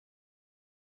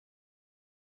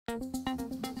Hi,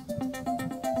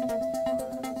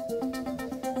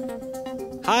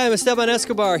 I'm Esteban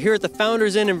Escobar here at the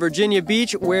Founders Inn in Virginia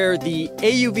Beach, where the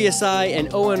AUVSI and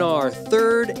ONR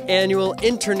 3rd Annual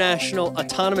International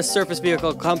Autonomous Surface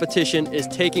Vehicle Competition is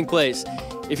taking place.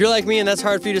 If you're like me and that's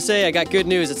hard for you to say, I got good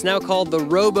news. It's now called the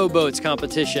RoboBoats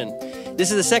competition.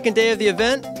 This is the second day of the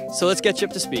event, so let's get you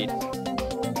up to speed.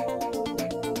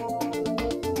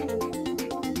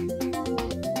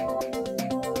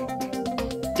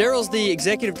 Darrell's the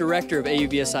executive director of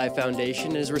AUVSI Foundation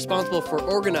and is responsible for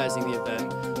organizing the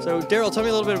event. So Darrell, tell me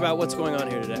a little bit about what's going on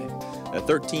here today.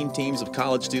 13 teams of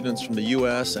college students from the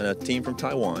U.S. and a team from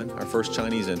Taiwan, our first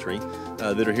Chinese entry,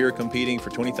 that are here competing for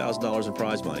 $20,000 in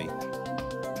prize money.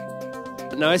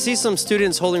 Now I see some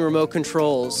students holding remote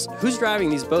controls. Who's driving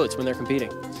these boats when they're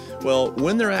competing? Well,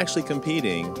 when they're actually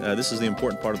competing, this is the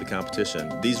important part of the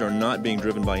competition. These are not being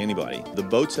driven by anybody. The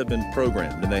boats have been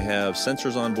programmed and they have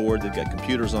sensors on board, they've got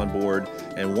computers on board,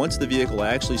 and once the vehicle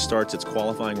actually starts its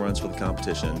qualifying runs for the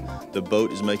competition, the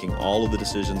boat is making all of the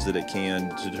decisions that it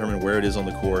can to determine where it is on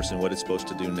the course and what it's supposed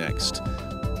to do next.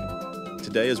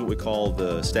 Today is what we call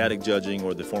the static judging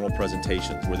or the formal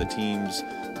presentations, where the teams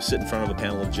sit in front of a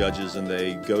panel of judges and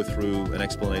they go through an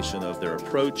explanation of their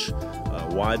approach,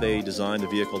 why they designed the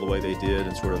vehicle the way they did,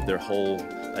 and sort of their whole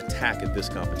attack at this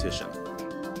competition.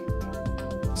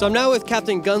 So I'm now with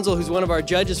Captain Gunzel, who's one of our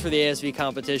judges for the ASV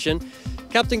competition.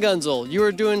 Captain Gunzel, you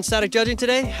were doing static judging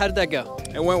today. How did that go?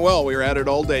 It went well. We were at it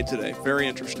all day today. Very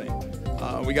interesting.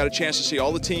 We got a chance to see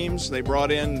all the teams. They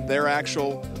brought in their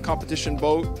actual competition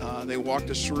boat. They walked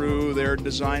us through their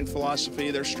design philosophy,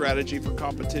 their strategy for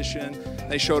competition.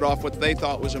 They showed off what they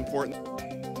thought was important.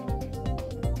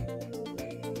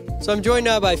 So I'm joined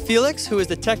now by Felix, who is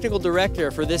the technical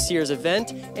director for this year's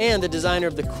event and the designer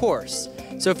of the course.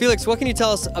 So Felix, what can you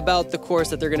tell us about the course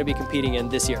that they're going to be competing in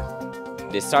this year?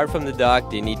 They start from the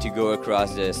dock, they need to go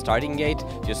across the starting gate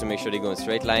just to make sure they go in a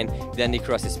straight line, then they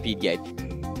cross the speed gate.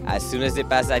 As soon as they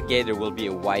pass that gate, there will be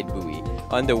a white buoy.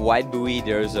 On the white buoy,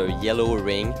 there's a yellow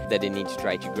ring that they need to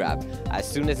try to grab. As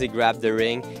soon as they grab the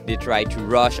ring, they try to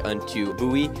rush onto a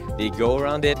buoy. They go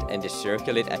around it and they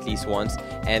circle it at least once,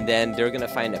 and then they're gonna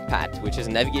find a path, which is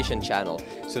a navigation channel.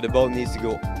 So the boat needs to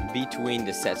go between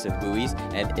the sets of buoys,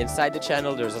 and inside the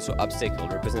channel there's also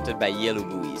obstacles represented by yellow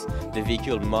buoys. The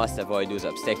vehicle must avoid those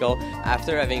obstacles.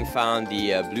 After having found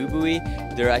the blue buoy,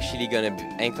 they're actually going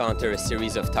to encounter a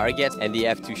series of targets, and they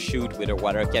have to shoot with a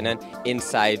water cannon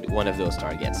inside one of those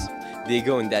targets. They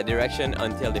go in that direction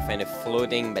until they find a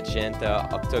floating magenta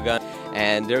octagon,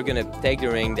 and they're going to take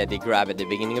the ring that they grab at the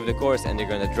beginning of the course and they're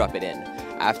going to drop it in.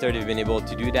 After they've been able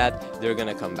to do that, they're going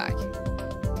to come back.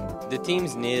 The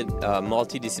teams need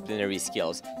multidisciplinary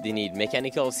skills. They need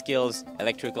mechanical skills,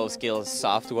 electrical skills,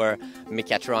 software,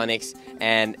 mechatronics,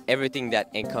 and everything that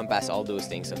encompass all those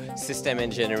things. So system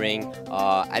engineering,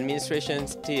 administration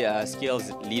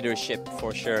skills, leadership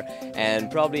for sure, and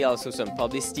probably also some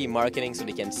publicity, marketing, so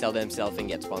they can sell themselves and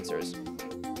get sponsors.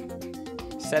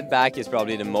 Setback is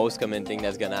probably the most common thing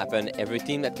that's going to happen. Every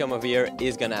team that comes over here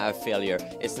is going to have failure.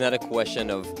 It's not a question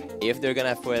of if they're going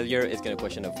to have failure, it's going to be a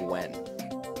question of when.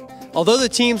 Although the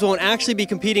teams won't actually be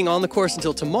competing on the course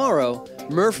until tomorrow,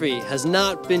 Murphy has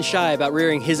not been shy about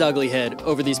rearing his ugly head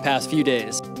over these past few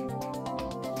days.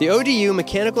 The ODU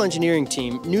mechanical engineering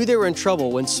team knew they were in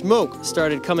trouble when smoke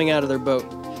started coming out of their boat,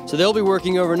 so they'll be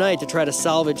working overnight to try to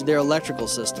salvage their electrical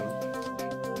system.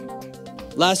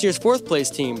 Last year's 4th place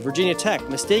team, Virginia Tech,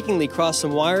 mistakenly crossed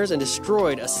some wires and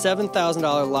destroyed a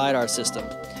 $7,000 LiDAR system.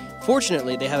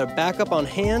 Fortunately, they had a backup on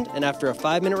hand, and after a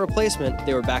 5-minute replacement,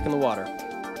 they were back in the water.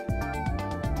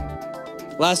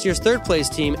 Last year's 3rd place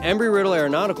team, Embry-Riddle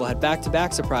Aeronautical, had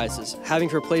back-to-back surprises, having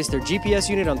to replace their GPS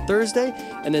unit on Thursday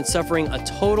and then suffering a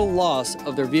total loss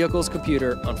of their vehicle's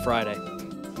computer on Friday.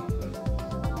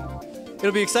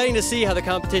 It'll be exciting to see how the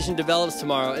competition develops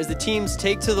tomorrow as the teams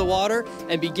take to the water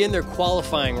and begin their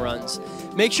qualifying runs.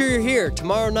 Make sure you're here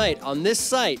tomorrow night on this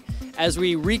site as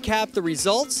we recap the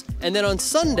results, and then on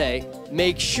Sunday,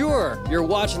 make sure you're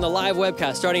watching the live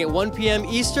webcast starting at 1 p.m.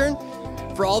 Eastern.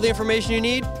 For all the information you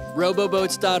need,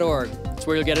 roboboats.org. That's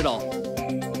where you'll get it all.